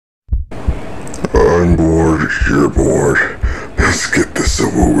I'm bored, you're bored. Let's get this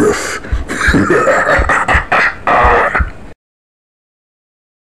over with.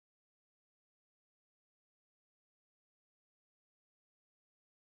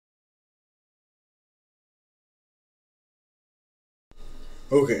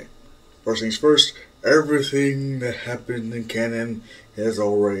 Okay, first things first, everything that happened in canon has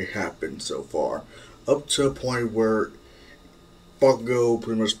already happened so far. Up to a point where Bakugo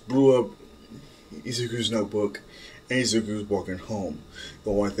pretty much blew up Izuku's notebook and Izuku's walking home.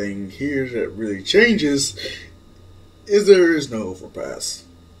 The only thing here that really changes is there is no overpass.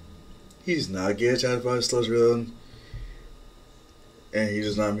 He's not getting attacked by a sludge villain, and he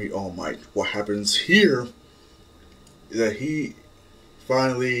does not meet All Might. What happens here is that he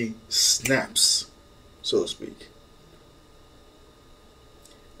finally snaps, so to speak.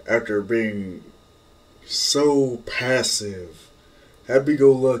 After being so passive,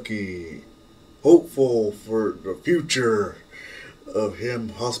 happy-go-lucky, hopeful for the future of him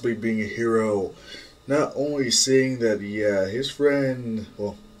possibly being a hero, not only seeing that, yeah, his friend,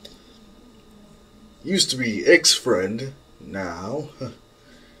 well, used to be ex-friend, now,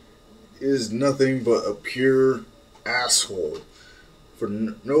 is nothing but a pure asshole for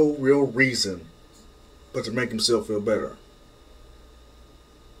no real reason but to make himself feel better.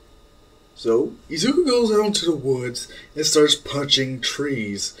 So, Izuku goes out into the woods and starts punching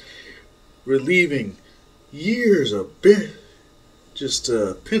trees, relieving years of pent-up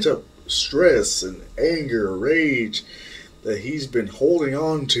stress and anger, rage that he's been holding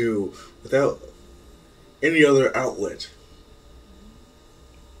on to without any other outlet.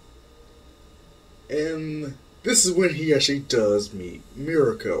 And this is when he actually does meet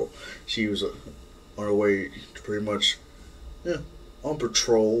Miriko. She was on her way to pretty much on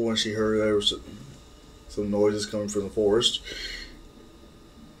patrol when she heard there was some noises coming from the forest.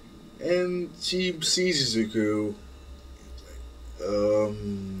 And she sees Izuku.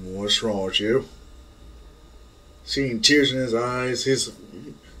 What's wrong with you? Seeing tears in his eyes, his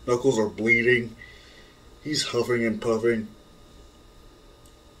knuckles are bleeding. He's huffing and puffing.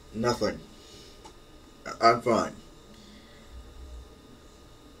 Nothing. I'm fine.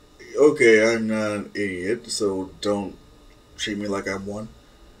 Okay, I'm not an idiot, so don't treat me like I'm one.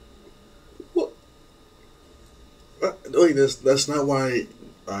 What? Wait, that's not why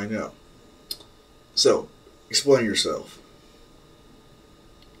I know. So, explain yourself.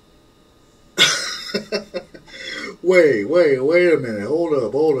 Wait a minute.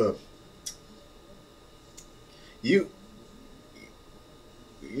 Hold up. You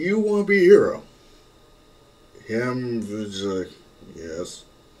want to be a hero. Him was yes.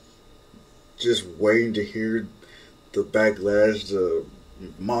 Just waiting to hear the backlash, the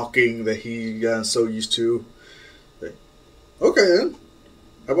mocking that he got so used to. Okay then.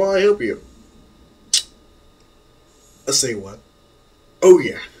 How about I help you? I say what? Oh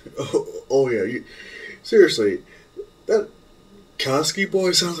yeah. Oh yeah. Seriously, that Koski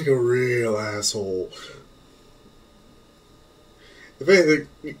boy sounds like a real asshole. If anything,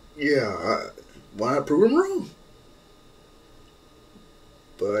 yeah, why not prove him wrong?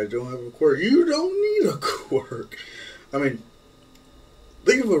 But I don't have a quirk. You don't need a quirk. I mean,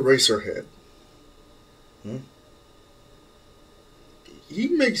 think of a Eraserhead. He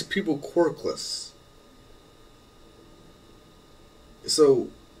makes people quirkless. So,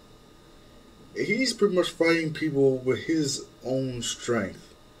 he's pretty much fighting people with his own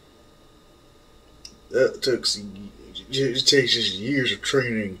strength. That takes just years of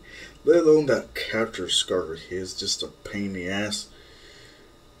training, let alone that capture scarf of his, just a pain in the ass.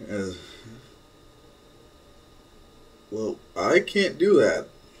 Well, I can't do that.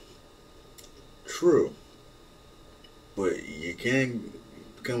 True. But you can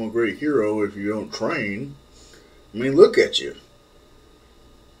become a great hero if you don't train. I mean, look at you.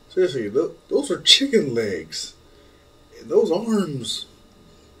 Seriously, those are chicken legs. And those arms.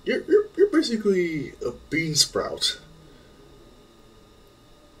 You're basically a bean sprout.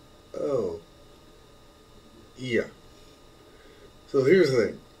 Oh. Yeah. So here's the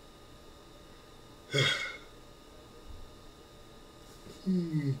thing.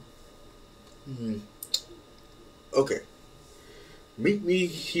 Okay. Meet me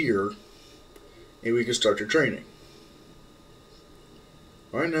here and we can start your training.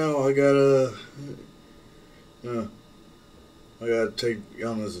 Right now I gotta take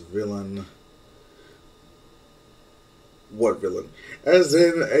on this villain. What villain? As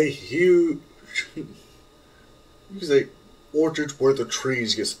in a huge, you could say, orchard's worth of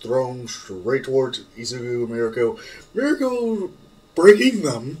trees gets thrown straight towards Izuku and Miriko. Miriko breaking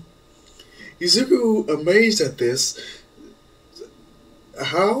them. Izuku amazed at this.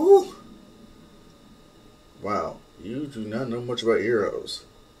 How? do not know much about heroes.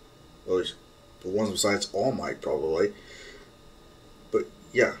 Well, at least the ones besides All Might, probably. But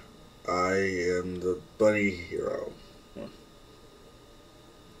yeah, I am the bunny hero. Huh.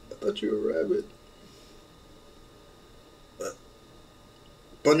 I thought you were a rabbit.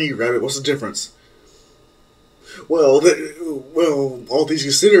 Bunny, rabbit, what's the difference? Well, all things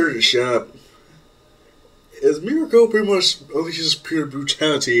considered, shut up. As Miriko pretty much unleashes pure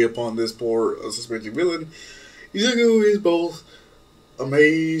brutality upon this poor suspected villain, Izuku is both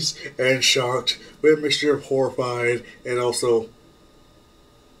amazed and shocked with a mixture of horrified and also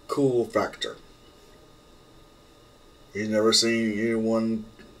cool factor. He's never seen anyone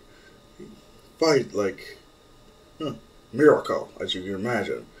fight like Miriko, as you can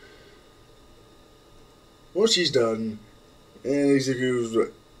imagine. What she's done, and Izuku's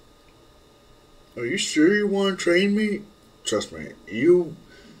like, are you sure you want to train me? Trust me, you're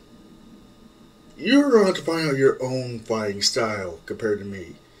going to have to find out your own fighting style compared to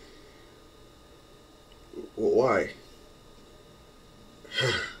me. Well, why?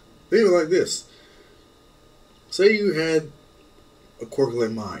 Think of it like this. Say you had a quirk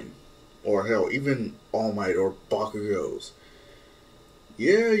like mine, or hell, even All Might or Bakugo's.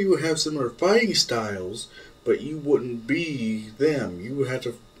 Yeah, you would have similar fighting styles, but you wouldn't be them. You would have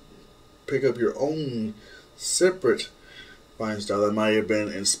to pick up your own separate fighting style that might have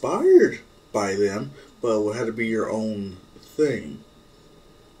been inspired by them, but it would have to be your own thing.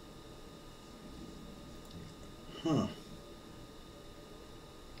 Huh.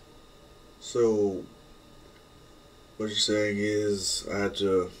 So, what you're saying is I had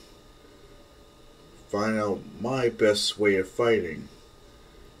to find out my best way of fighting.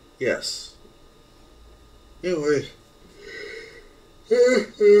 Yes. Anyway.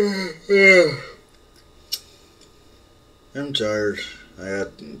 I'm tired. I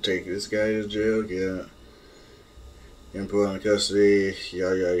had to take this guy to jail again. And put him in custody.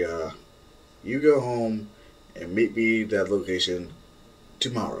 Yada. You go home and meet me at that location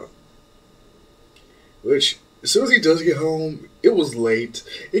tomorrow. Which, as soon as he does get home, it was late.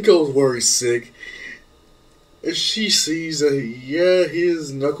 It goes where he's sick. And she sees that, yeah,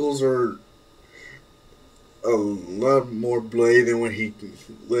 his knuckles are a lot more bloody than when he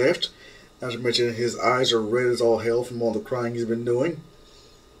left. Not to mention his eyes are red as all hell from all the crying he's been doing.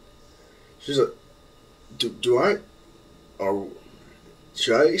 She's like, do I? Or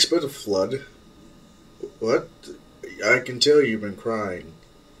should I expect a flood? What? I can tell you've been crying.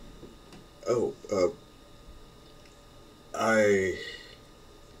 Oh,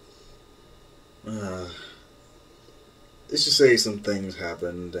 let's just say some things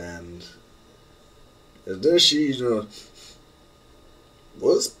happened, and then she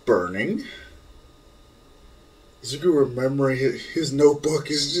was burning. Izuku remembering his notebook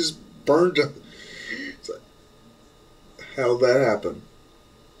is just burned up. It's like, how'd that happen?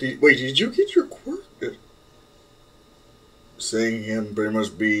 Wait, did you get your quirk? Seeing him pretty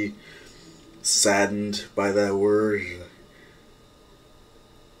much be saddened by that word,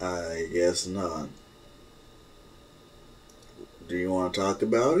 I guess not. Do you want to talk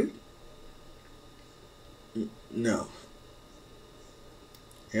about it? No.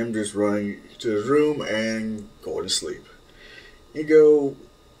 Him just running to his room and going to sleep. Ego,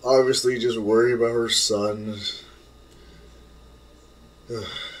 obviously just worried about her son. If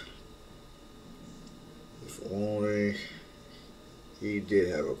only he did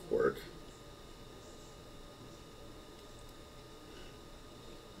have a quirk.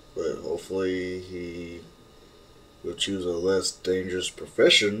 But hopefully he will choose a less dangerous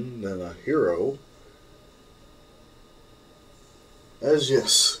profession than a hero. As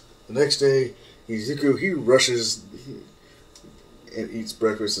yes, the next day, Izuku, he rushes and eats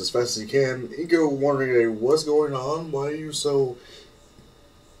breakfast as fast as he can. Ego wondering, what's going on? Why are you so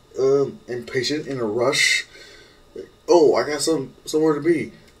impatient, in a rush? Oh, I got somewhere to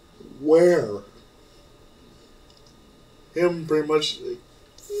be. Where? Him pretty much,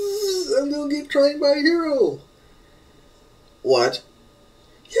 I'm gonna get trained by a hero. What?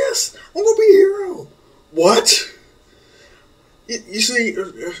 Yes, I'm gonna be a hero. What? You see,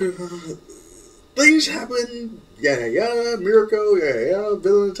 things happen, yada yada, miriko, yada yada,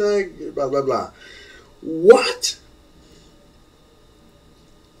 villain attack, blah blah blah. What?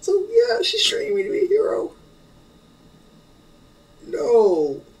 So yeah, she's training me to be a hero.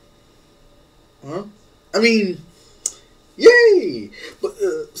 No. Huh? I mean, yay! But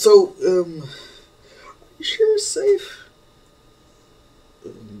so, are you sure it's safe?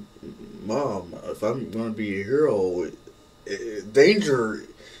 Mom, if I'm gonna be a hero, danger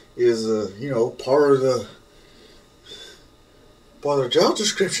is part of the job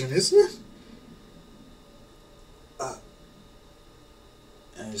description, isn't it?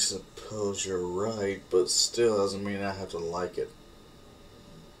 suppose you're right, but still doesn't mean I have to like it.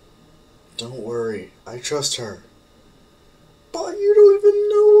 Don't worry, I trust her. But you don't even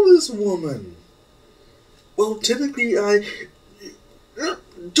know this woman. Well, technically,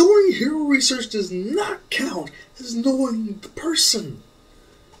 doing hero research does not count as knowing the person.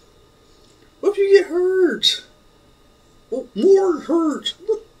 What if you get hurt? Well, more hurt.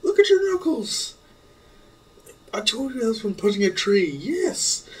 Look at your knuckles. I told you that was from punching a tree.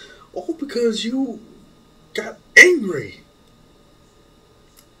 Yes. All because you got angry.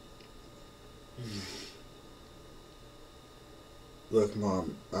 Look,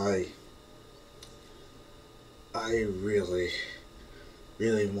 Mom, I really,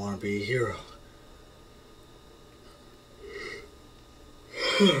 really want to be a hero.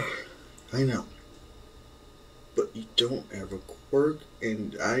 I know. But you don't have a quirk,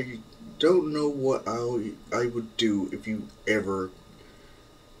 and I don't know what I would do if you ever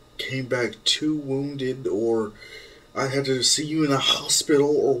came back too wounded, or I had to see you in a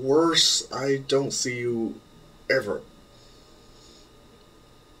hospital, or worse, I don't see you ever.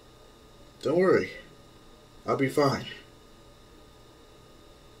 Don't worry. I'll be fine.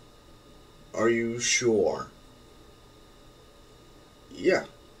 Are you sure? Yeah.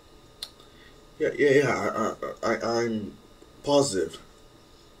 Yeah. I'm positive.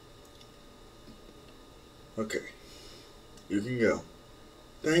 Okay. You can go.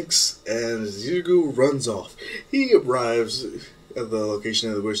 Thanks, and Zugu runs off. He arrives at the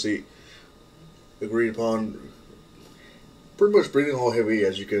location of which they agreed upon, pretty much breathing all heavy,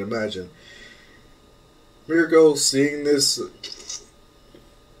 as you can imagine. Miriko, seeing this,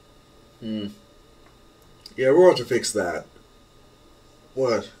 yeah, we're going to fix that.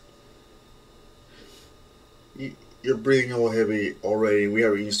 What? You're breathing all heavy already. We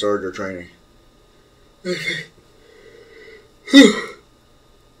haven't even started our training. Okay.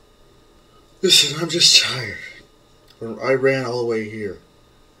 Listen, I'm just tired. I ran all the way here.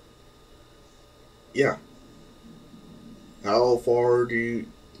 Yeah. How far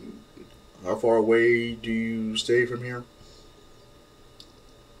away do you stay from here?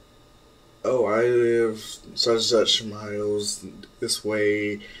 Oh, I live such and such miles this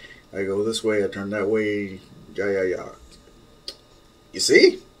way. I go this way, I turn that way. Yeah. You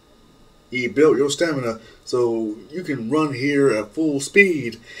see? You built your stamina so you can run here at full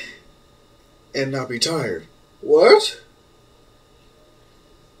speed and not be tired. What?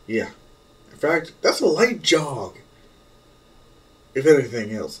 Yeah. In fact, that's a light jog. If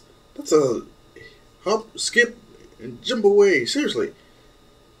anything else. That's a hop, skip, and jump away. Seriously.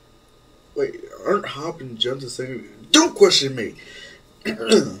 Wait, aren't hop and jump the same? Don't question me.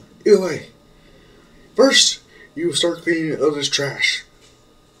 Either way. First, you start cleaning up this trash.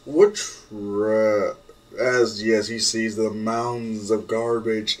 What trash? As, yes, he sees the mounds of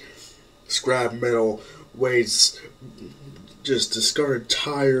garbage, scrap metal, waste, just discarded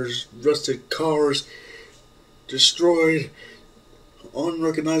tires, rusted cars, destroyed,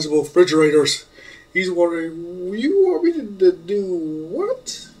 unrecognizable refrigerators. He's wondering, you want me to do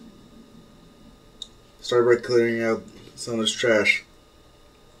what? Start by clearing out some of this trash.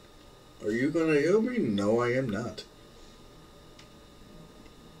 Are you gonna help me? No, I am not.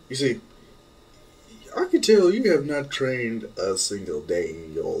 You see, I can tell you have not trained a single day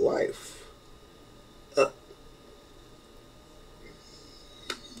in your life.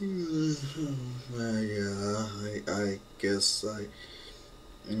 Yeah, I guess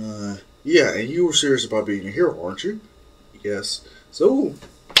yeah, and you were serious about being a hero, aren't you? Yes. So,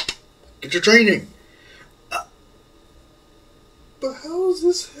 get your training. But how does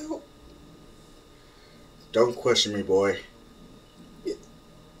this help? Don't question me, boy.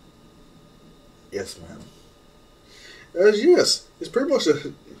 Yes, ma'am. Yes, it's pretty much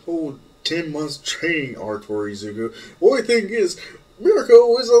a whole 10 months training arc for Izuku. Only thing is,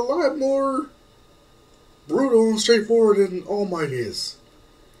 Miriko is a lot more brutal and straightforward than All Might is.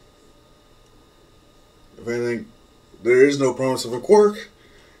 If anything, there is no promise of a quirk.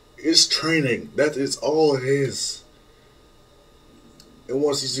 It's training. That is all it is. And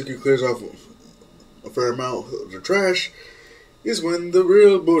once Izuku clears off a fair amount of the trash, is when the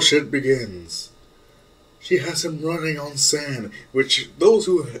real bullshit begins. She has him running on sand, which those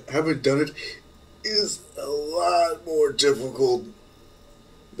who haven't done it is a lot more difficult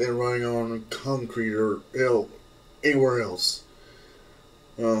than running on concrete or hell anywhere else.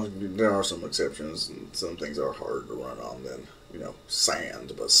 Well, there are some exceptions, and some things are harder to run on than,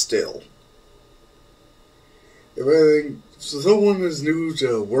 sand, but still. If anything, so someone is new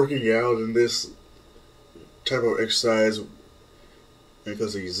to working out in this type of exercise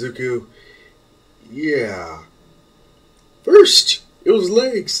because of Izuku, yeah. First, It was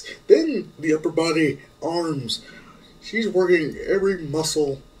legs, then the upper body, arms. She's working every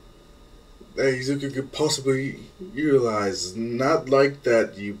muscle that Izuku could possibly utilize. Not like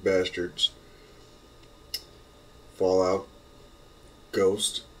that, you bastards. Fallout,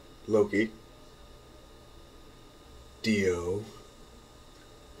 Ghost, Loki, Dio.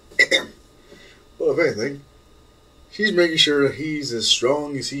 Well, if anything, she's making sure that he's as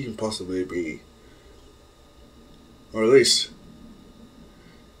strong as he can possibly be. Or at least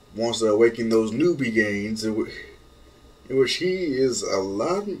wants to awaken those newbie gains in which he is a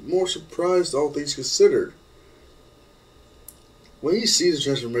lot more surprised, all things considered. When he sees the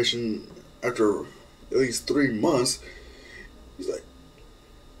transformation after at least 3 months, he's like,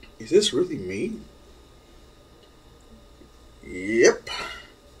 is this really me? Yep.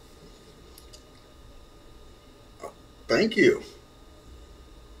 Thank you.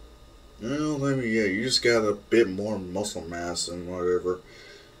 Well, you just got a bit more muscle mass and whatever.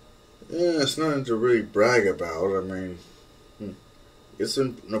 Yeah, it's nothing to really brag about. I mean, it's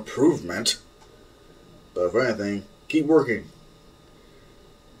an improvement. But if anything, keep working.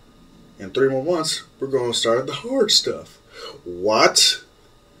 In 3 more months, we're going to start the hard stuff. What?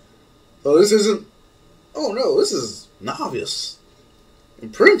 Oh, this isn't... Oh, no, this is novice.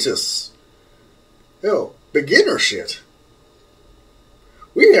 Apprentice. Hell, beginner shit.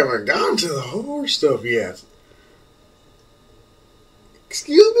 We haven't gotten to the hard stuff yet.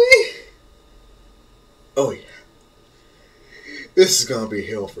 Excuse me? Oh, yeah. This is gonna be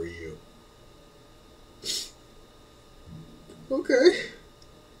hell for you. Okay.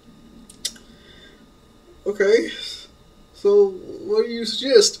 Okay. So, what do you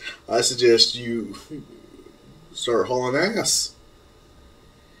suggest? I suggest you start hauling ass.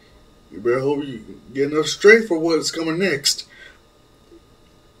 You better hope you get enough strength for what's coming next.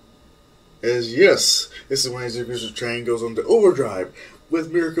 As yes, this is when Izuku's train goes on to overdrive,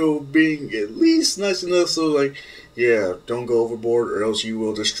 with Miriko being at least nice enough so like, yeah, don't go overboard or else you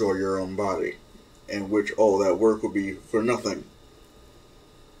will destroy your own body. In which all that work will be for nothing.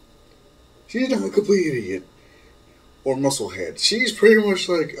 She's not a complete idiot. Or musclehead. She's pretty much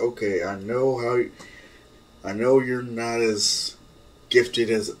like, okay, I know you're not as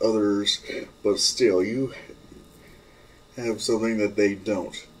gifted as others, but still, you have something that they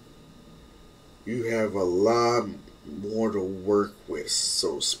don't. You have a lot more to work with,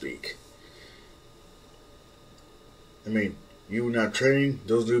 so to speak. I mean, you not training,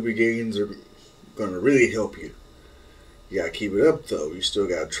 those newbie gains are going to really help you. You got to keep it up, though. You still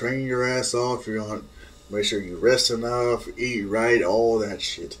got to train your ass off. You're going to make sure you rest enough, eat right, all that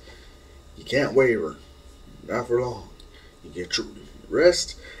shit. You can't waver. Not for long. You get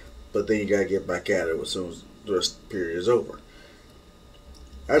rest, but then you got to get back at it as soon as the rest of the period is over.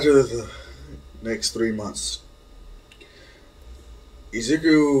 After the next 3 months,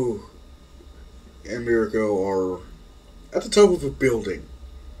 Izuku and Miriko are at the top of a building,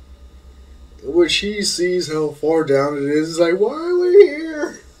 when she sees how far down it is. It's like, why are we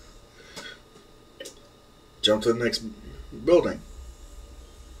here? Jump to the next building.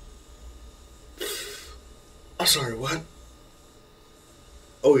 I'm sorry, what?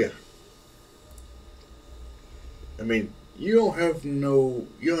 Oh yeah. I mean, you don't have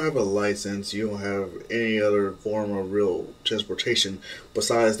a license, you don't have any other form of real transportation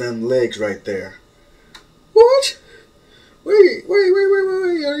besides them legs right there. What? Wait,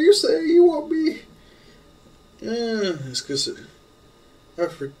 are you saying you want me? Yeah, it's because I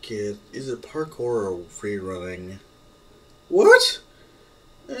forget, is it parkour or free running? What?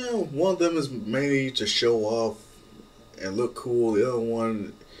 One of them is mainly to show off and look cool, the other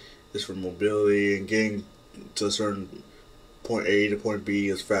one is for mobility and getting to a certain point A to point B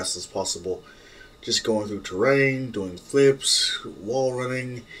as fast as possible. Just going through terrain, doing flips, wall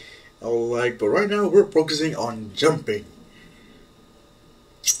running, all the like. But right now we're focusing on jumping.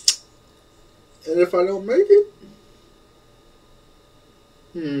 And if I don't make it?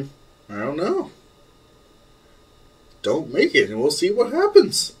 I don't know. Don't make it and we'll see what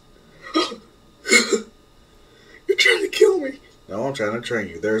happens. You're trying to kill me. No, I'm trying to train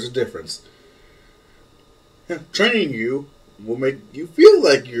you. There's a difference. Training you will make you feel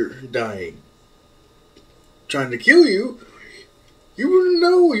like you're dying. Trying to kill you, you wouldn't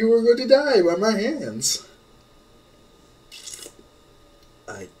know you were going to die by my hands.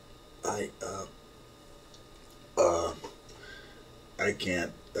 I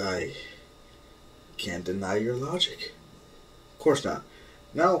can't deny your logic. Of course not.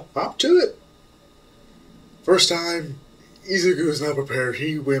 Now, hop to it. First time, Izuku is not prepared.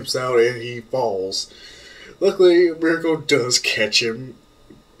 He wimps out and he falls. Luckily, Miriko does catch him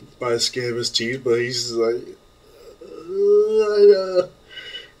by the skin of his teeth, but he's like,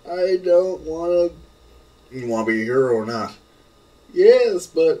 I don't want to. You want to be a hero or not? Yes,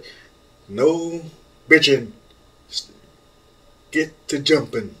 but no bitching. Get to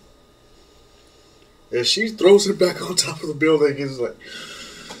jumping. And she throws him back on top of the building and is like,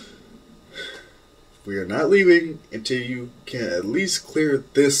 we are not leaving until you can at least clear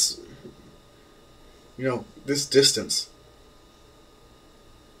this, this distance.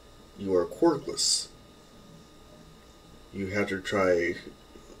 You are quirkless. You have to try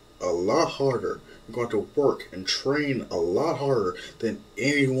a lot harder. You're going to work and train a lot harder than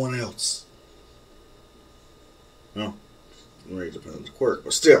anyone else. No, it really depends on the quirk,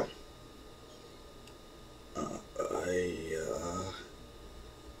 but still.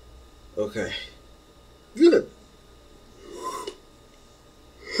 Okay. Good.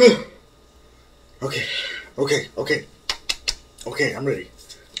 Okay, I'm ready.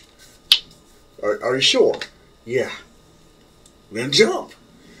 Are you sure? Yeah. Then jump.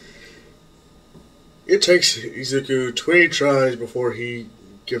 It takes Izuku 20 tries before he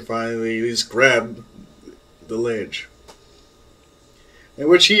can finally at least grab the ledge. In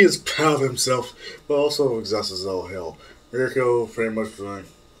which he is proud of himself, but also exhausted as all hell. Miriko pretty much was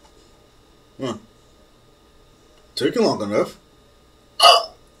like, took you long enough.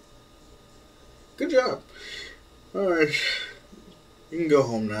 Good job. Alright. You can go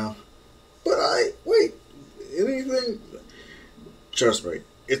home now. But wait, anything? Trust me,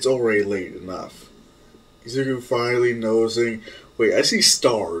 it's already late enough. Izuku finally noticing, wait, I see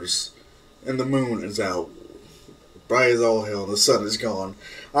stars, and the moon is out. Bright as all hell, and the sun is gone.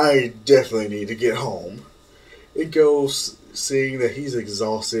 I definitely need to get home. It goes, seeing that he's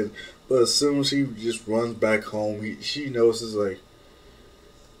exhausted, but as soon as he just runs back home, she notices, like,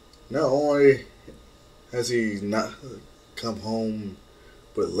 not only has he not come home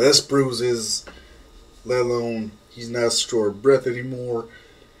with less bruises, let alone he's not short of breath anymore.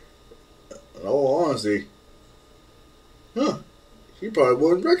 In all honesty, she probably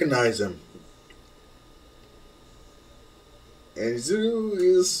wouldn't recognize him. And Izuku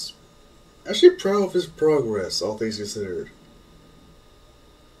is actually proud of his progress, all things considered.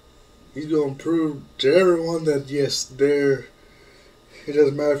 He's going to prove to everyone that yes, it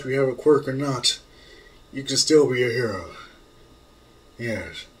doesn't matter if you have a quirk or not, you can still be a hero.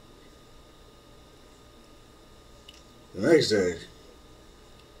 Yes. The next day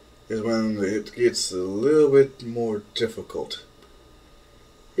is when it gets a little bit more difficult.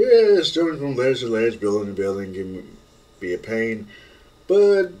 Yes, jumping from ledge to ledge, building to building can be a pain,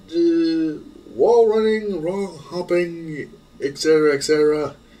 but wall running, wall hopping, etc.,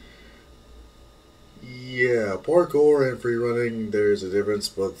 etc. Yeah, parkour and free running, there's a difference,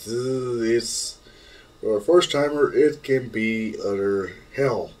 but it's, for a first timer, it can be utter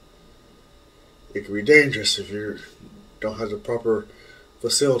hell. It can be dangerous if you don't have the proper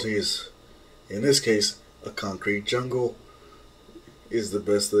facilities. In this case, a concrete jungle is the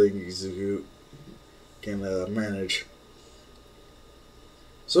best thing Izuku can manage.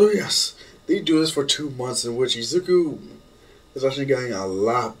 So yes, they do this for 2 months, in which Izuku is actually getting a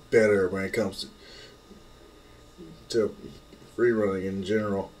lot better when it comes to free running in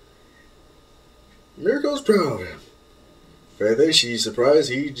general. Miriko's proud of him. In fact, she's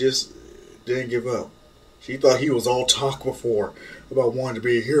surprised he just didn't give up. She thought he was all talk before about wanting to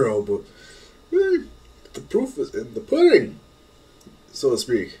be a hero, but the proof is in the pudding, so to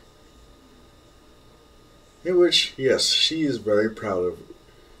speak. In which, yes, she is very proud of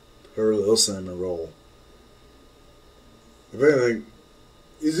her little cinnamon roll. If anything,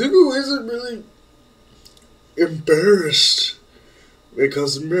 Izuku isn't really embarrassed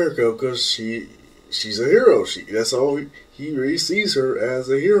because of Miriko, because she's a hero. That's all he really sees her, as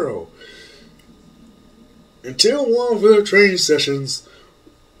a hero. Until one of their training sessions,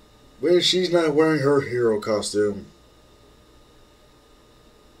 when she's not wearing her hero costume.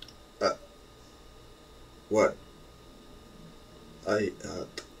 What?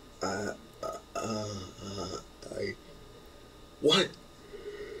 What?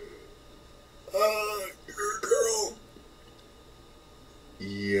 You're a girl.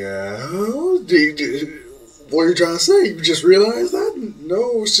 Yeah? What are you trying to say? You just realized that?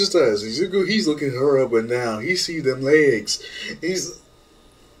 No, it's just us. He's looking her up and down. He sees them legs.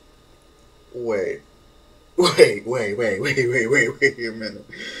 Wait a minute.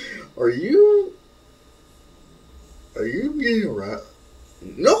 Are you getting aroused?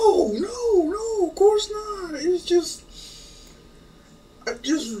 No, of course not. It's just, I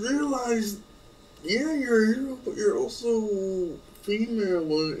just realized, yeah, you're a hero, but you're also female.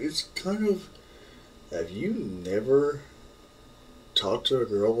 Well, it's kind of, have you never talked to a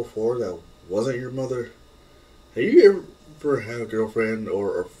girl before that wasn't your mother? Have you ever had a girlfriend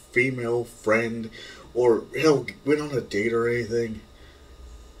or a female friend, or hell, went on a date or anything?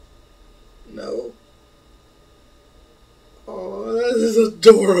 No. Oh, that is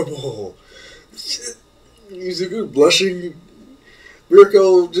adorable. Izuku blushing,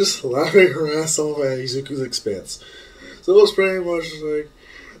 Miriko just laughing her ass off at Izuku's expense. So it was pretty much like,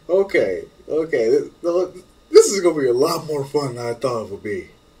 okay, this is gonna be a lot more fun than I thought it would be.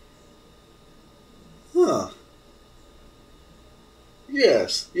 Huh.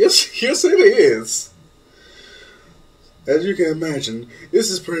 Yes, it is. As you can imagine, this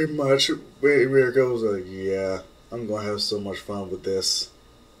is pretty much where it goes like, yeah, I'm gonna have so much fun with this.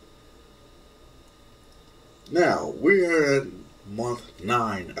 Now, we are at month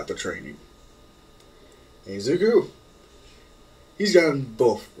 9 at the training. And Izuku, he's gotten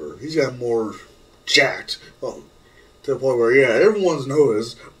buffer. He's gotten more jacked. Well, to the point where, yeah, everyone's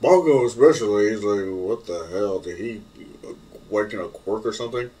noticed. Bongo especially, he's like, what the hell? Did he work in a quirk or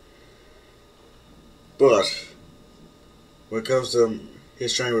something? But when it comes to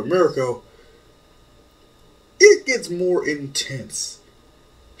his training with Miriko, it gets more intense.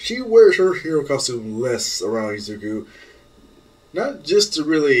 She wears her hero costume less around Izuku, not just to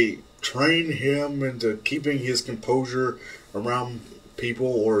really train him into keeping his composure around people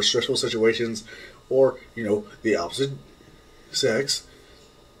or stressful situations, or, you know, the opposite sex,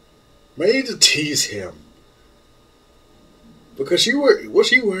 mainly to tease him. Because what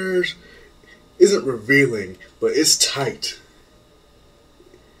she wears isn't revealing, but it's tight.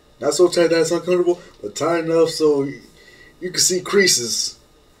 Not so tight that it's uncomfortable, but tight enough so you can see creases.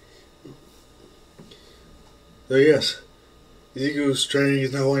 So yes, Izuku's training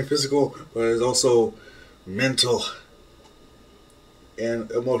is not only physical, but it's also mental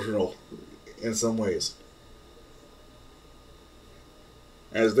and emotional in some ways.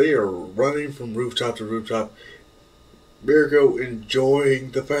 As they are running from rooftop to rooftop, Miriko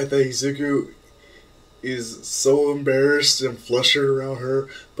enjoying the fact that Izuku is so embarrassed and flustered around her,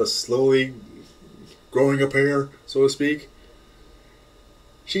 but slowly growing a pair, so to speak.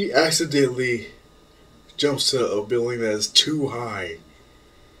 She accidentally jumps to a building that is too high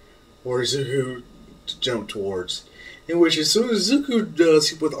for Izuku to jump towards. In which, as soon as Izuku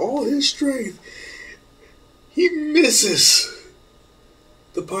does, with all his strength, he misses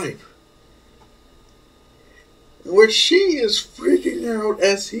the pipe. In which she is freaking out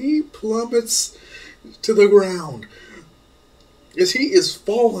as he plummets to the ground. As he is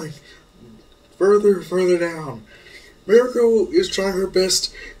falling further and further down. Miriko is trying her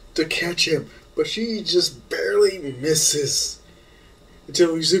best to catch him, but she just barely misses.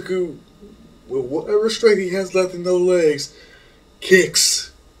 Until Izuku, with whatever strength he has left in those legs,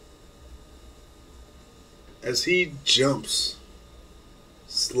 kicks. As he jumps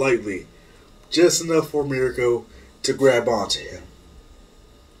slightly, just enough for Miriko to grab onto him.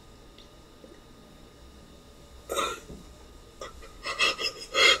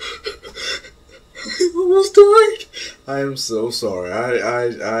 I almost died. I am so sorry.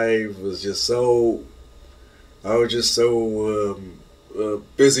 I was just so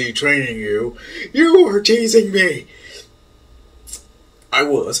busy training you. You were teasing me. I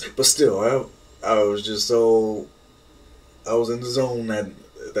was, but still, I was just so, I was in the zone at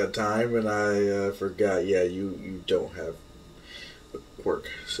that time, and I forgot. Yeah, you don't have a quirk,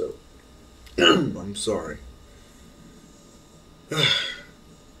 so I'm sorry.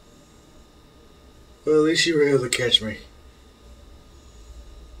 Well, at least you were able to catch me.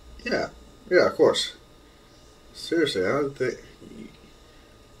 Yeah, of course. Seriously, I don't think.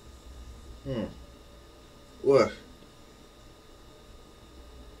 What?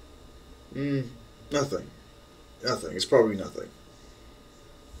 Nothing. Nothing. It's probably nothing.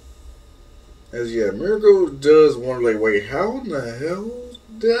 As yeah, Miriko does wonder, like, wait, how in the hell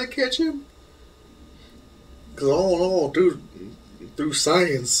did I catch him? Because all in all, through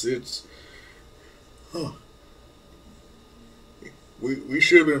science, it's. We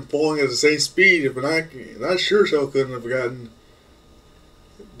should have been falling at the same speed, if I sure as hell couldn't have gotten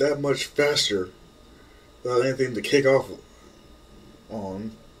that much faster without anything to kick off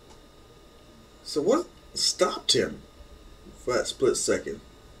on. So what stopped him for that split second?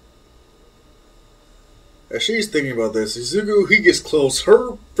 As she's thinking about this, Izuku, he gets close,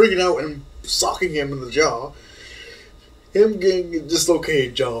 her freaking out and socking him in the jaw. Him getting a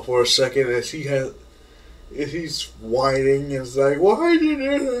dislocated jaw for a second as he's whining and it's like, why did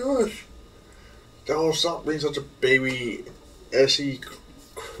it? Oh, stop being such a baby. As she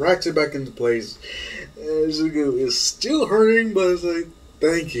cracks it back into place. And Izuku is still hurting, but it's like,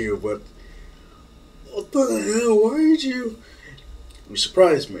 thank you, but what the hell? Why did you? You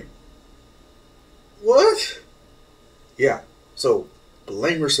surprised me. What? Yeah, so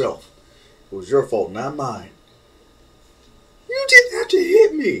blame yourself. It was your fault, not mine. You didn't have to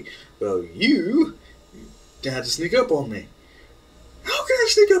hit me. Well, you had to sneak up on me. How can I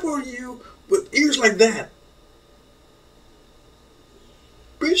sneak up on you with ears like that?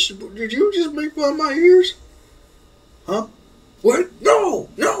 Bitch, did you just make fun of my ears? Huh? What? No!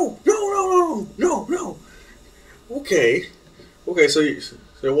 No! No! No! No! No! No! Okay. Okay, so you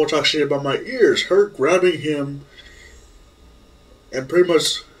won't talk shit about my ears. Her grabbing him and pretty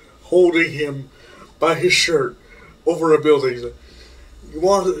much holding him by his shirt over a building. You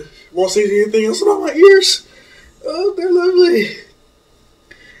want to say anything else about my ears? Oh, they're lovely.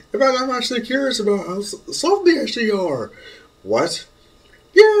 In fact, I'm actually curious about how soft they actually are. What?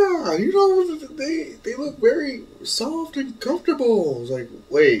 Yeah, you know, they look very soft and comfortable. I was like,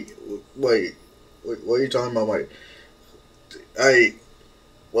 wait, what are you talking about?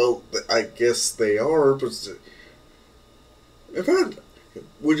 Well, I guess they are, but in fact,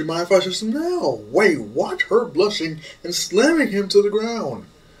 would you mind if I touch them now? Wait, watch her blushing and slamming him to the ground.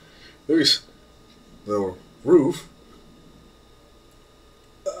 There's the roof.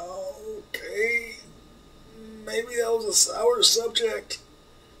 Okay, maybe that was a sour subject.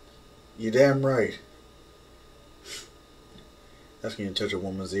 You're damn right. Asking you to touch a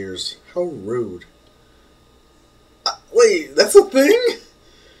woman's ears. How rude. Wait, that's a thing?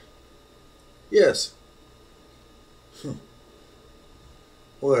 Yes.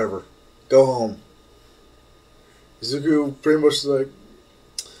 Whatever. Go home. Izuku pretty much like,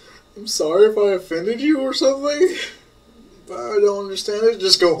 I'm sorry if I offended you or something. But I don't understand it.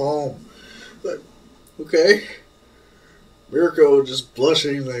 Just go home. Like, okay. Miriko just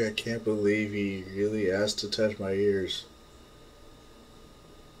blushing like, I can't believe he really asked to touch my ears.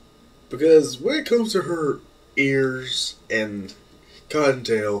 Because when it comes to her ears and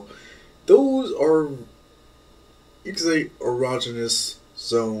cottontail, those are, you could say, erogenous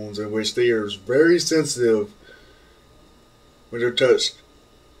zones in which they are very sensitive when they're touched.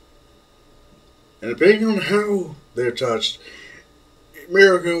 And depending on how they're touched,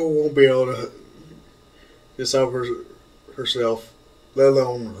 Miriko won't be able to decipher herself, let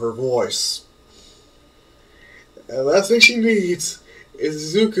alone her voice. And the last thing she needs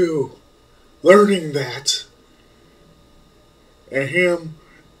is Zuko learning that. And him,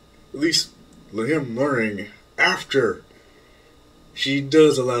 at least him learning after she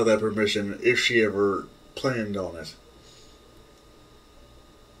does allow that permission, if she ever planned on it.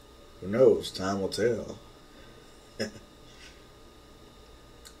 Who knows? Time will tell.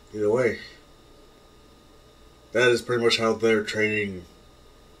 Either way, that is pretty much how their training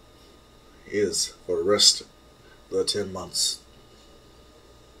is for the rest of the 10 months.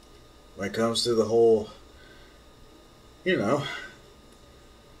 When it comes to the whole,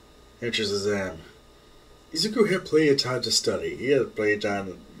 entrance exam, Izuku had plenty of time to study. He had plenty of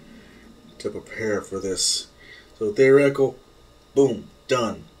time to prepare for this. So theoretical, boom,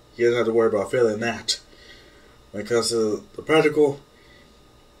 done. He doesn't have to worry about failing that. When it comes to the practical,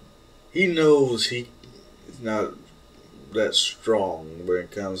 he knows he's not that strong when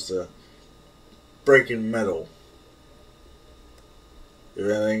it comes to breaking metal. If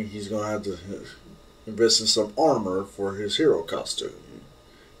anything, he's going to have to invest in some armor for his hero costume.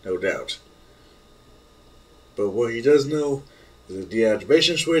 No doubt. But what he does know is a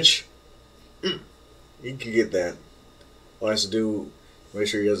deactivation switch. He can get that. All he has to do, make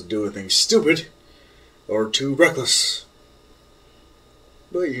sure he doesn't do anything stupid or too reckless.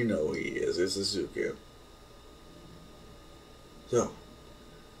 But you know he is. It's Izuku. So,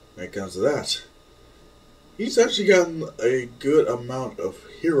 when it comes to that, he's actually gotten a good amount of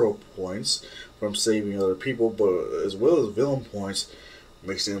hero points from saving other people, but as well as villain points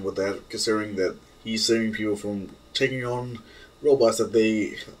mixed in with that, considering that he's saving people from taking on robots that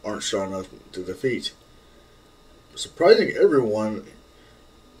they aren't strong enough to defeat. Surprising everyone,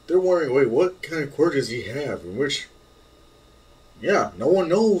 they're wondering, wait, what kind of quirk does he have? In which, yeah, no one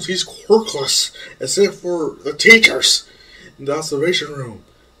knows he's quirkless, except for the teachers in the observation room.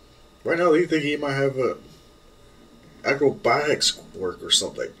 Right now, they think he might have a acrobatics quirk or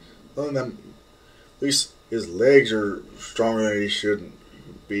something. Other than, at least his legs are stronger than he should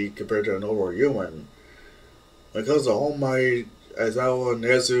be compared to an normal human. When it comes to All Might, Aizawa,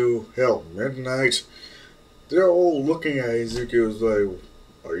 Nezu, hell, Midnight, they're all looking at Izuku as like,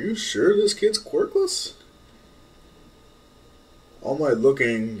 are you sure this kid's quirkless? All Might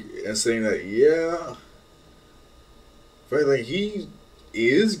looking and saying that, yeah. Frankly, he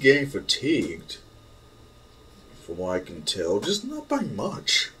is getting fatigued. From what I can tell, just not by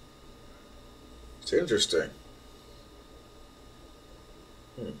much. It's interesting.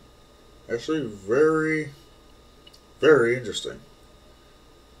 Actually, very, Very interesting.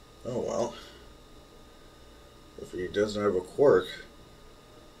 Oh well. If he doesn't have a quirk,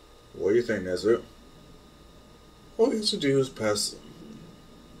 what do you think, Nezu? All he has to do is pass.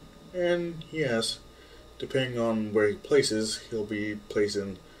 And yes, depending on where he places, he'll be placed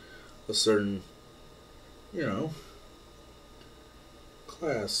in a certain, you know,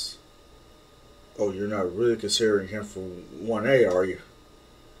 class. Oh, you're not really considering him for 1A, are you?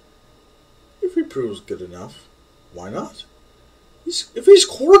 If he proves good enough, why not? If he's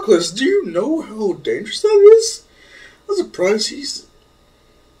quirkless, do you know how dangerous that is? I'm surprised he's...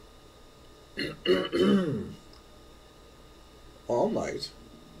 All Might.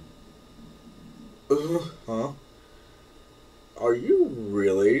 Huh? Are you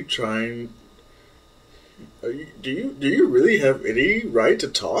really trying... Do you really have any right to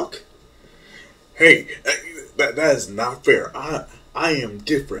talk? Hey, that is not fair. I am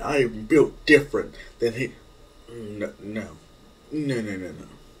different. I am built different than he... No.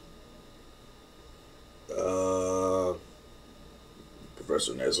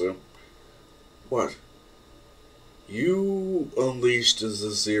 Professor Nezu. What? You unleashed the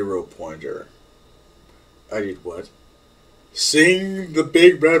zero pointer. I did what? Seeing the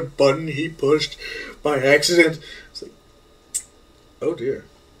big red button he pushed by accident. It's like, oh dear.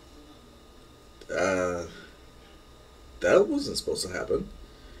 That wasn't supposed to happen.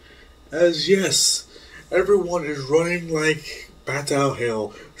 As yes, everyone is running like bats out of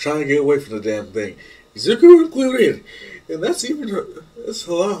hell, trying to get away from the damn thing. Izuku included. And that's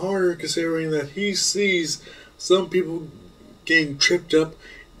a lot harder considering that he sees some people getting tripped up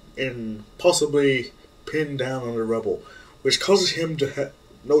and possibly pinned down on the rubble, which causes him to have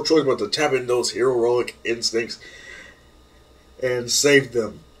no choice but to tap in those heroic instincts and save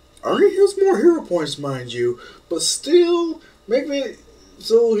them. Earning his more hero points, mind you, but still making it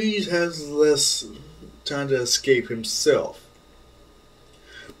so he has less time to escape himself.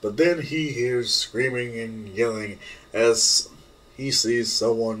 But then he hears screaming and yelling as he sees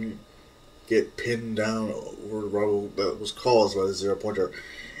someone get pinned down over the rubble that was caused by the zero pointer,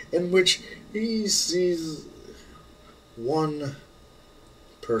 in which he sees one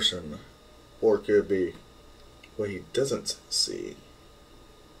person, or it could be what he doesn't see.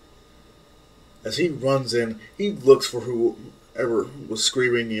 As he runs in, he looks for whoever was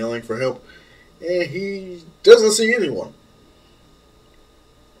screaming and yelling for help, and he doesn't see anyone.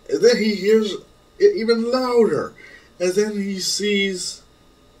 And then he hears it even louder, and then he sees,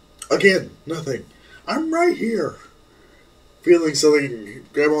 again, nothing. I'm right here. Feeling something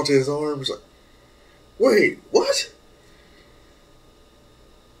grab onto his arms, like, wait, what?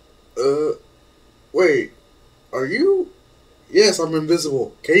 Wait, are you? Yes, I'm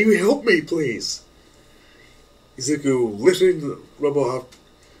invisible. Can you help me, please? Izuku lifting the rubble off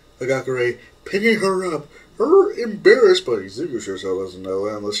Hagakure, picking her up. Her embarrassed, but Izuku sure doesn't know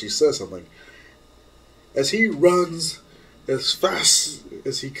that unless she says something. As he runs as fast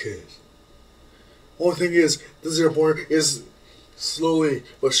as he could. Only thing is, the zero pointer is slowly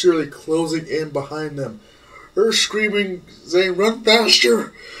but surely closing in behind them. Her screaming, saying, "Run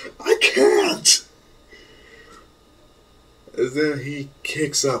faster! I can't!" And then he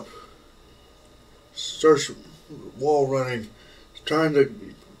kicks up, starts wall running, trying to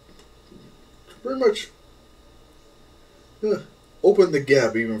pretty much open the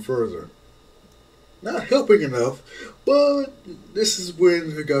gap even further. Not helping enough, but this is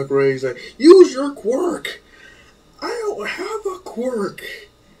when Hagakure is like, "Use your quirk! I don't have a quirk!"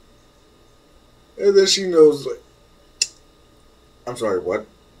 And then she knows, like, I'm sorry, what?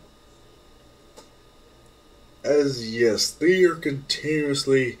 As yes, they are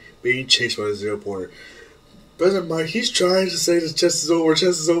continuously being chased by the zero pointer. President Mike, he's trying to say the chest is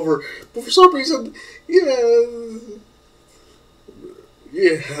over, but for some reason,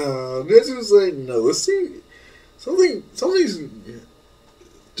 Nezu's like, no, let's see, something's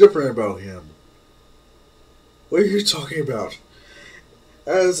different about him. What are you talking about?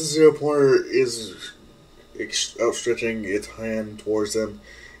 As the zero pointer is outstretching its hand towards them,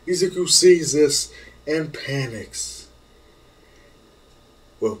 Izuku sees this and panics.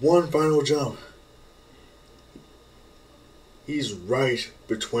 With one final jump, he's right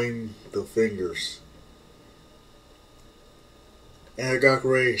between the fingers. And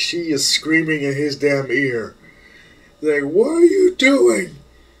Hagakure, she is screaming in his damn ear. Like, what are you doing?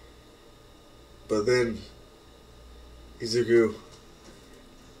 But then Izuku,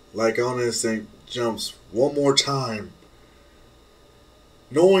 like on instinct, jumps one more time,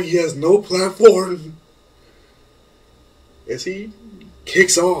 knowing he has no platform, as he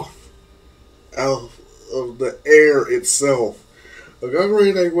kicks off out of the air itself.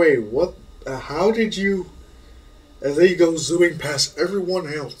 Hagakure, like, wait, what? How did you? as they go zooming past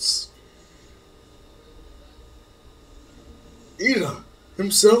everyone else. Ida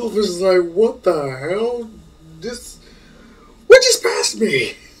himself is like, what the hell? What just passed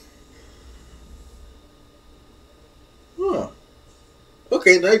me? Huh.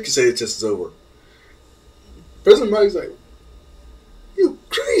 Okay, now you can say the test is over. President Mike's like, you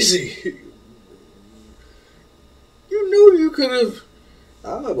crazy. You knew you could have.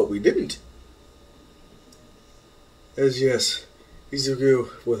 But we didn't. As yes,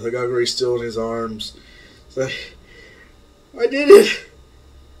 Izuku with Hagagure still in his arms. It's like, I did it!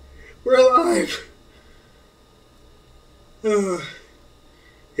 We're alive!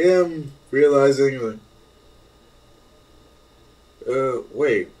 Him realizing, like,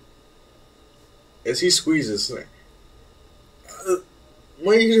 wait. As he squeezes, like,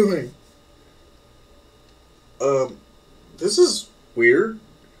 what are you doing? This is weird.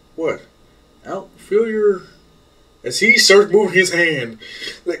 What? Out, feel your. As he starts moving his hand,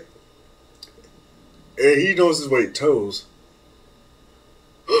 like, and he knows his way toes.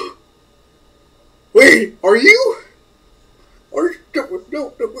 Wait, are you? Are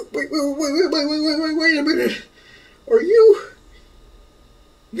no, wait a minute. Are you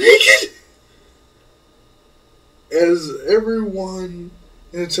naked? As everyone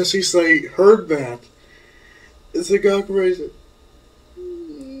in the Tessie site heard that, it's a Gakure.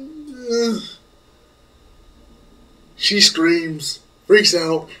 She screams, freaks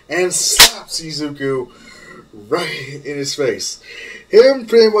out, and slaps Izuku right in his face. Him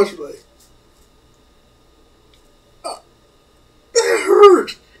pretty much like, that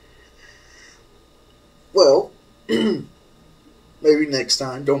hurt. Well, maybe next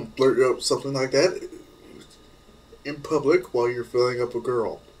time don't blurt out something like that in public while you're filling up a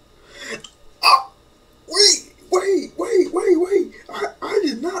girl. Wait. I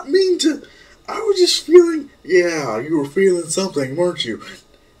did not mean to. I was just feeling. Yeah, you were feeling something, weren't you?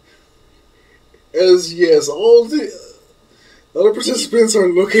 As yes, all the other participants are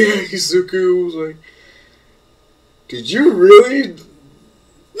looking at Izuku. Was like, did you really?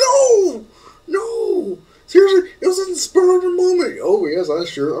 No. Seriously, it was in the spur of the moment. Oh yes, I'm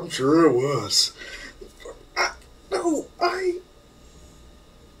sure it was.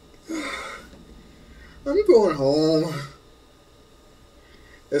 I'm going home.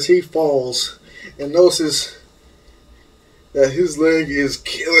 As he falls and notices that his leg is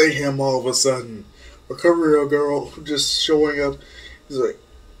killing him all of a sudden. Recovery girl just showing up. He's like,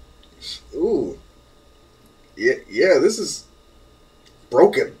 ooh. Yeah, this is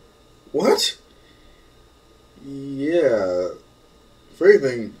broken. What? Yeah. If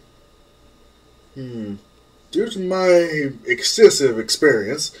anything, due to my excessive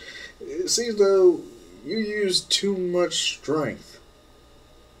experience, it seems though you use too much strength.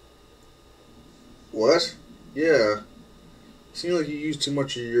 What? Yeah. Seems like you use too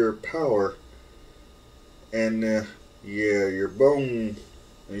much of your power. And, yeah, your bone,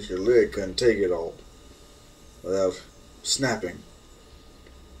 at least your leg, couldn't take it all without snapping.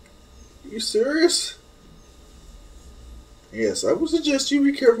 You serious? Yes, I would suggest you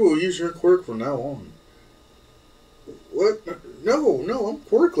be careful with using your quirk from now on. What? No, I'm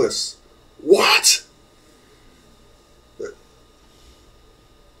quirkless. What?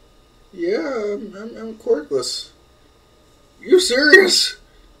 Yeah, I'm quirkless. You serious?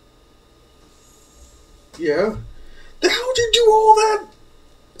 Yeah. How'd you do all that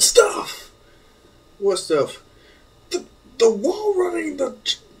stuff? What stuff? The wall running, the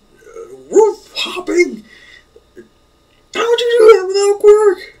roof hopping. How'd you do that without a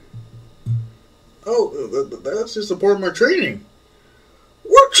quirk? Oh, that's just a part of my training.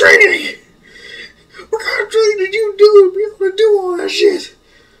 What training? What kind of training did you do to be able to do all that shit?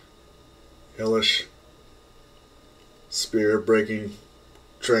 Hellish, spirit-breaking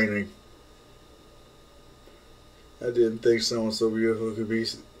training. I didn't think someone so beautiful could be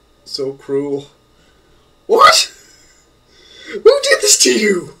so cruel. What? Who did this to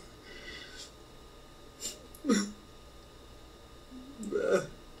you?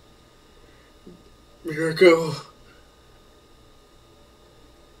 Miriko.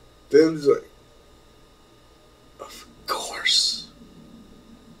 Then he's like, of course.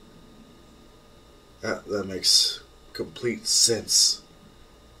 That makes complete sense.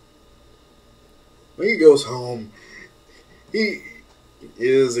 When he goes home, he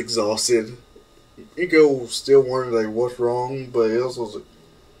is exhausted. He goes still wondering like what's wrong, but he also was like,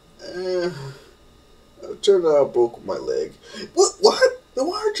 it turned out I broke my leg. What? Then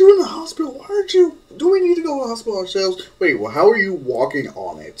why aren't you in the hospital? Why aren't you? Do we need to go to the hospital ourselves? Wait, well, how are you walking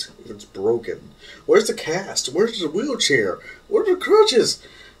on it if it's broken? Where's the cast? Where's the wheelchair? Where are the crutches?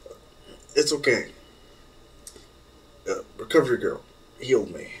 It's okay. recovery girl,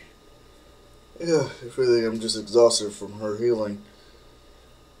 healed me. Yeah, if anything, I'm just exhausted from her healing.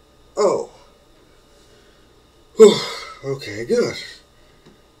 Oh. Whew. Okay, good.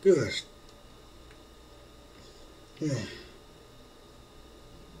 Good. Yeah.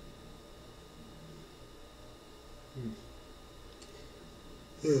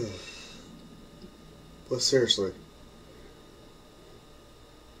 But seriously.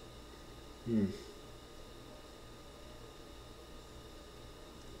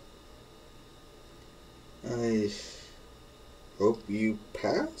 I hope you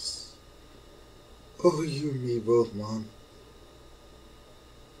pass? Oh, you and me both, Mom.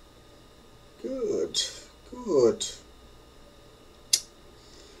 Good. Good.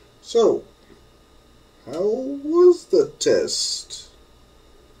 So, how was the test?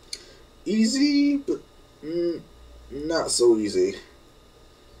 Easy, but not so easy.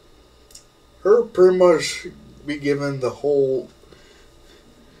 Her pretty much be given the whole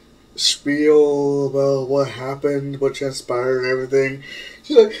spiel about what happened, what transpired, and everything.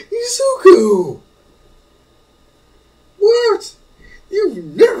 She's like, Izuku! What? You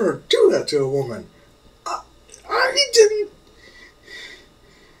never do that to a woman. I didn't.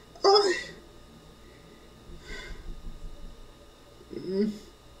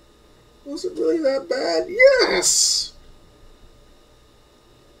 Was it really that bad? Yes!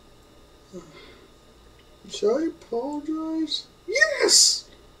 Shall I apologize? Yes!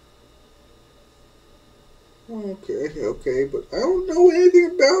 Okay, but I don't know anything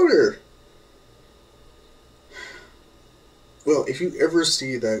about her. Well, if you ever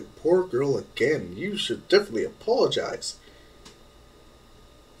see that poor girl again, you should definitely apologize.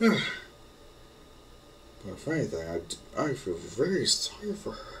 But if anything, I feel very sorry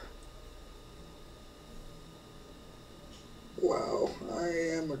for her. Wow, I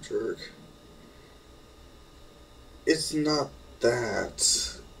am a jerk. It's not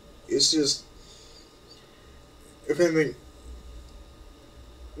that. It's just, if anything,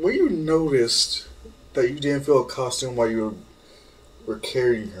 when you noticed that you didn't feel a costume while you were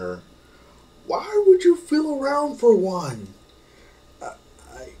carrying her, why would you feel around for one?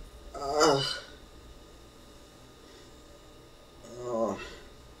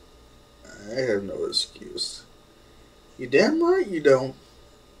 I have no excuse. You damn right you don't.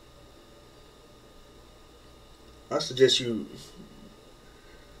 I suggest you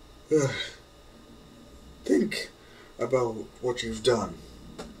think about what you've done.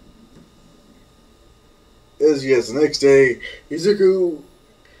 As yes, the next day, Izuku,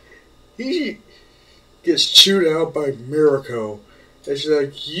 he gets chewed out by Miriko. And she's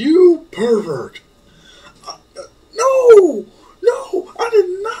like, you pervert! No! No! I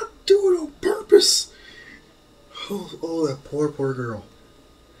did not do it on purpose! Oh, that poor girl.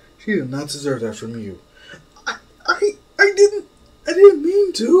 She did not deserve that from you. I didn't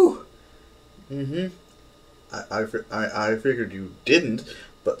mean to. I figured you didn't,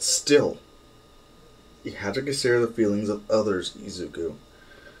 but still. You had to consider the feelings of others, Izuku.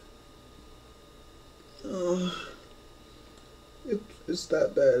 It's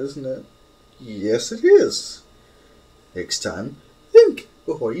that bad, isn't it? Yes, it is. Next time, think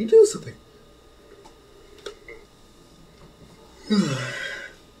before you do something.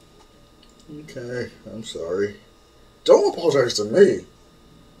 Okay, I'm sorry. Don't apologize to me.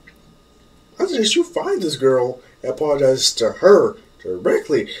 I suggest you find this girl and apologize to her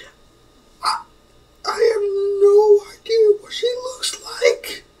directly. I have no idea what she looks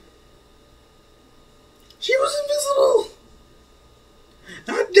like. She was invisible.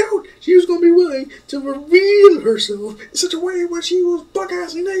 I doubt she was going to be willing to reveal herself in such a way when she was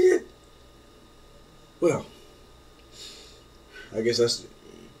buck-ass naked. Well, I guess that's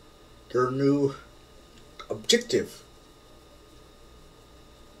her new objective.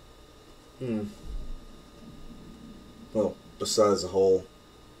 Well, besides the whole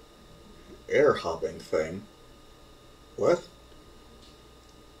air hopping thing. What?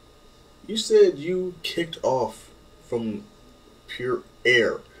 You said you kicked off from pure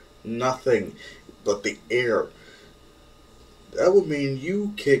air. Nothing but the air. That would mean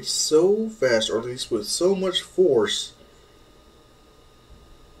you kicked so fast, or at least with so much force.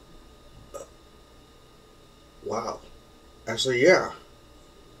 Wow. Actually, yeah.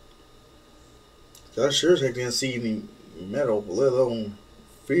 I sure as heck didn't see any metal, let alone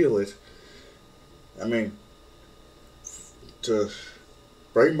feel it. I mean, to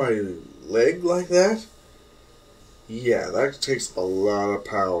break my leg like that? Yeah, that takes a lot of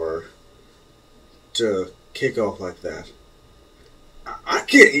power to kick off like that. I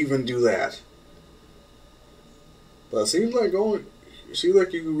can't even do that. But it seems like you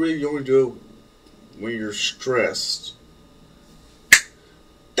could really only do it when you're stressed.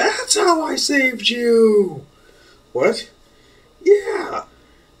 That's how I saved you! What? Yeah!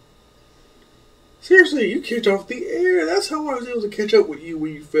 Seriously, you kicked off the air. That's how I was able to catch up with you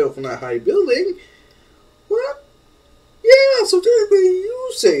when you fell from that high building. What? Yeah, so technically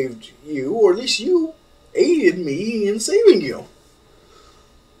you saved you, or at least you aided me in saving you.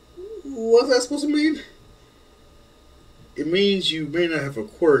 What's that supposed to mean? It means you may not have a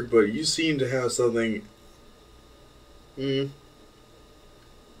quirk, but you seem to have something.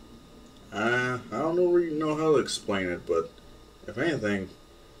 I don't really know how to explain it, but if anything,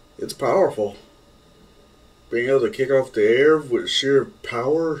 it's powerful. Being able to kick off the air with sheer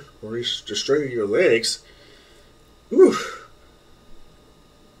power, or just straighten your legs. Whew.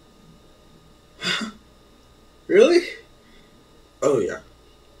 Really? Oh yeah.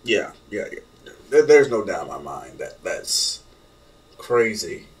 Yeah. There's no doubt in my mind that that's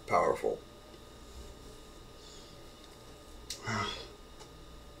crazy powerful.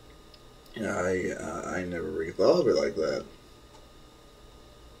 Yeah, I never really thought of it like that.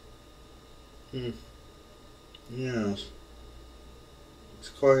 Yeah, it's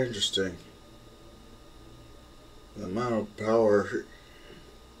quite interesting. The amount of power,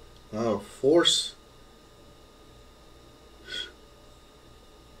 amount of force.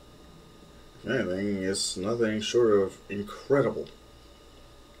 If anything, it's nothing short of incredible.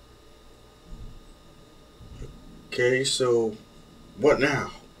 Okay, so what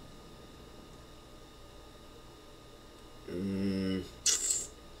now?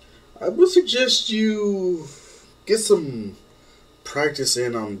 I would suggest you get some practice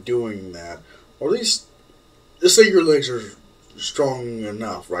in on doing that, or at least just say your legs are strong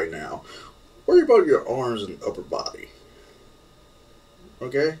enough right now. Worry about your arms and upper body.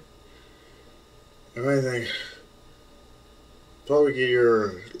 Okay? If anything, probably get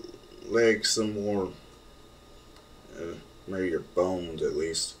your legs some more, maybe your bones at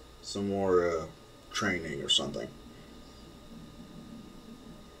least, some more training or something.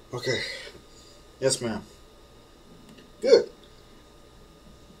 Okay. Yes, ma'am. Good.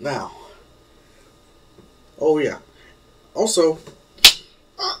 Now. Oh, yeah. Also.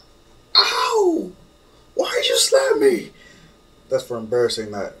 Ow! Why'd you slap me? That's for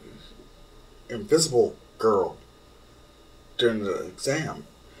embarrassing that invisible girl during the exam.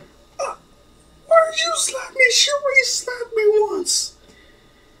 Why'd you slap me? She already slapped me once.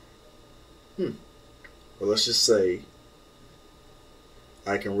 Well, let's just say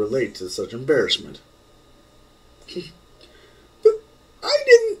I can relate to such embarrassment. But I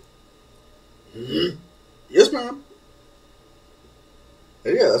didn't. Yes, ma'am.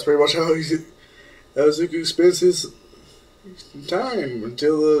 And yeah, that's pretty much how Zuko spends his time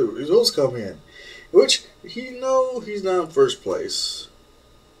until the results come in. Which, he's not in first place.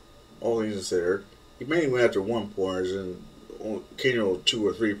 All things considered. He mainly went after 1 pointers and occasional 2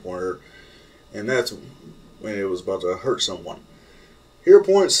 or 3 pointer. And that's when it was about to hurt someone. Hero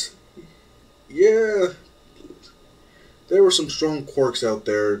points, yeah, there were some strong quirks out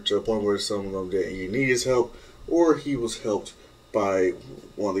there to the point where some of them didn't need his help, or he was helped by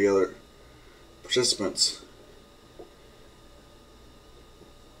one of the other participants.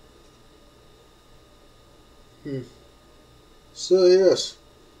 So yes,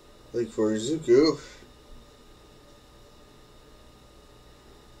 like for Izuku,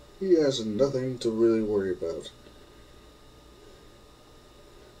 he has nothing to really worry about.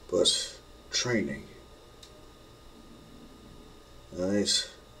 But training. Nice.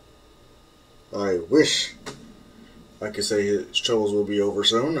 I wish I could say his troubles will be over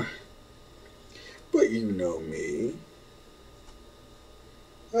soon. But you know me.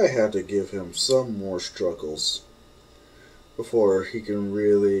 I had to give him some more struggles before he can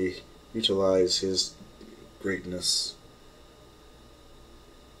really utilize his greatness.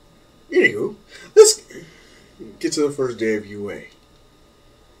 Anywho, let's get to the first day of UA.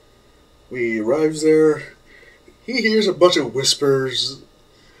 When he arrives there, he hears a bunch of whispers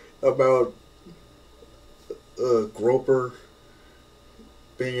about Groper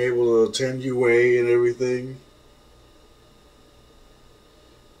being able to attend UA and everything.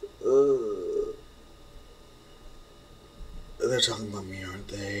 They're talking about me, aren't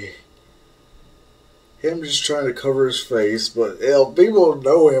they? Him just trying to cover his face, but hell, people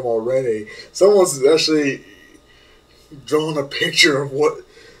know him already. Someone's actually drawn a picture of what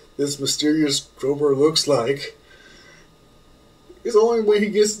this mysterious Groper looks like. It's only when he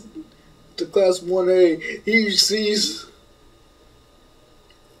gets to class 1A he sees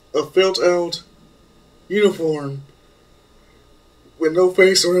a felt out uniform with no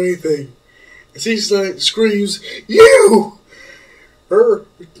face or anything. And he screams, "You!"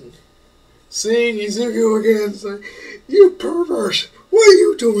 seeing Izuku again. It's like, you pervert! What are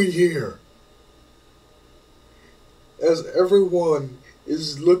you doing here? As everyone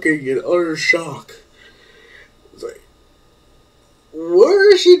is looking in utter shock. It's like,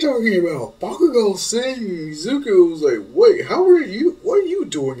 what is she talking about? Bakugo seeing Izuku was like, wait, what are you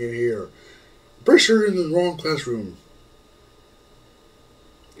doing in here? Pretty sure you're in the wrong classroom.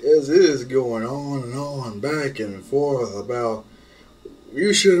 As it is going on and on, back and forth about,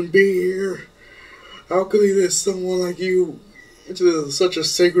 you shouldn't be here. How could he let someone like you into such a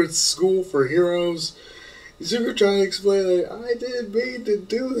sacred school for heroes? Izuku trying to explain, like, I didn't mean to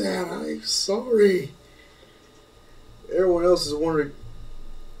do that. I'm sorry. Everyone else is wondering,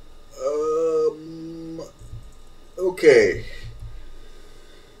 okay.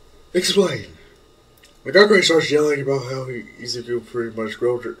 Explain. Megakure starts yelling about how Izuku pretty much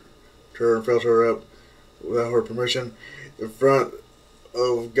groped her and felt her up without her permission in front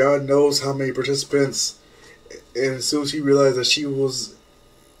of God knows how many participants. And as soon as he realized that she was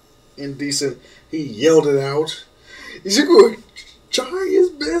indecent, he yelled it out. Izuku trying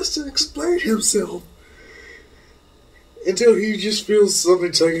his best to explain himself until he just feels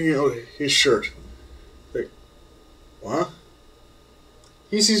something tugging out his shirt. Like, what?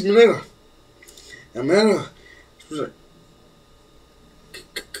 He sees Mineta. And Mineta, she was like,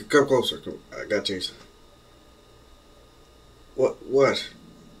 come closer. Come, I got you. What?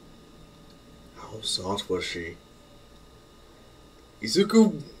 How soft was she?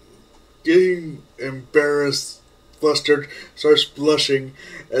 Izuku, getting embarrassed, flustered, starts blushing,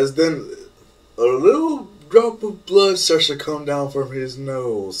 as then a little drop of blood starts to come down from his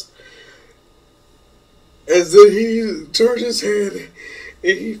nose. As then he turns his head,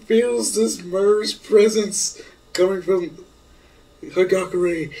 and he feels this merged presence coming from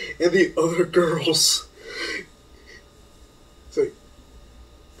Hagakure and the other girls. It's like,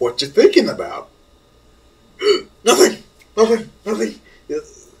 what you thinking about? Nothing. Oh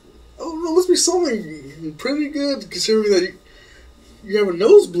no, must be something pretty good considering that you have a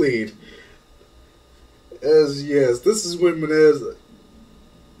nosebleed. As yes, this is when Menez.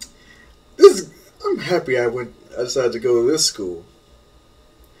 I'm happy I decided to go to this school.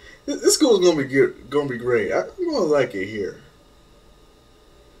 This school is gonna be great. I'm gonna like it here.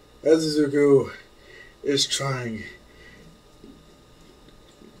 As Izuku is trying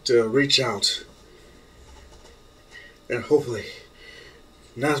to reach out and hopefully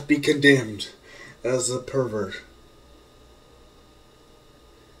not be condemned as a pervert.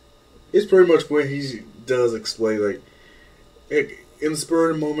 It's pretty much when he does explain, like, in the spur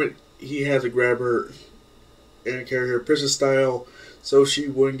of the moment, he had to grab her and carry her princess style so she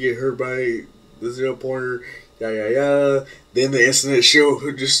wouldn't get hurt by the 0-pointer, yada. Then the incident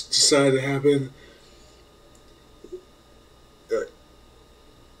show just decided to happen.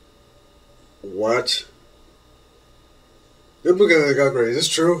 What? Then look at the guy, is this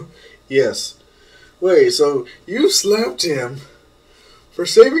true? Yes. Wait, so you slapped him for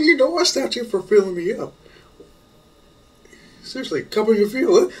saving you? No, I slapped him for filling me up. Seriously, covering your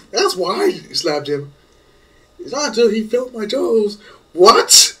feel. That's why I slapped him. It's not until he felt my toes.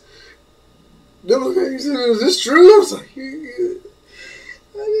 What? Then look at you said, is this true? I was like, I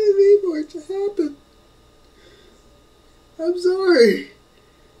didn't mean for it to happen. I'm sorry.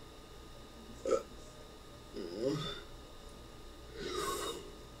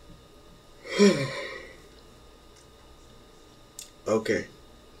 Okay,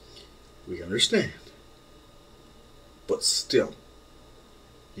 we understand. But still,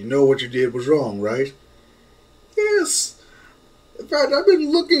 you know what you did was wrong, right? Yes. In fact, I've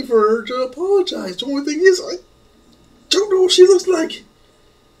been looking for her to apologize. The only thing is, I don't know what she looks like.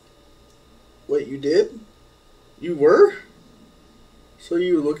 Wait, you did? You were? So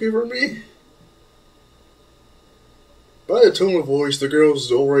you were looking for me? By the tone of voice, the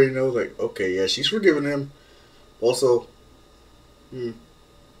girls already know, like, okay, yeah, she's forgiven him. Also,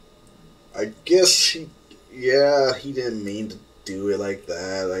 I guess he didn't mean to do it like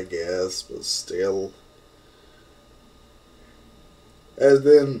that, I guess, but still. As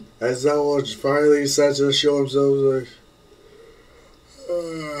then, Aizawa finally decides to show himself, like,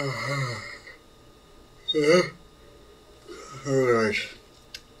 alright.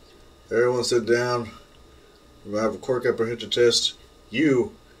 Everyone sit down. We're going to have a quirk apprehension test.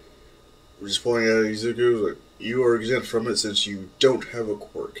 You, we're just pointing at Izuku, like, you are exempt from it since you don't have a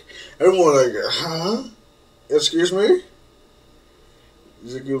quirk. Everyone like, huh? Excuse me?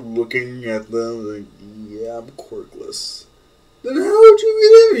 Izuku looking at them like, yeah, I'm quirkless. Then how did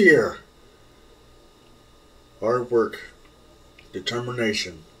you get in here? Hard work,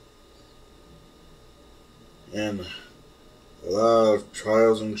 determination, and a lot of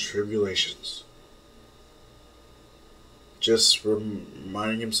trials and tribulations. Just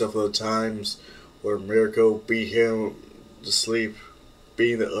reminding himself of the times where Miriko beat him to sleep,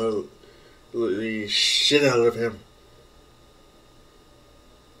 beating the shit out of him.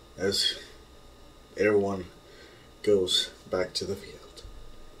 As everyone goes back to the field.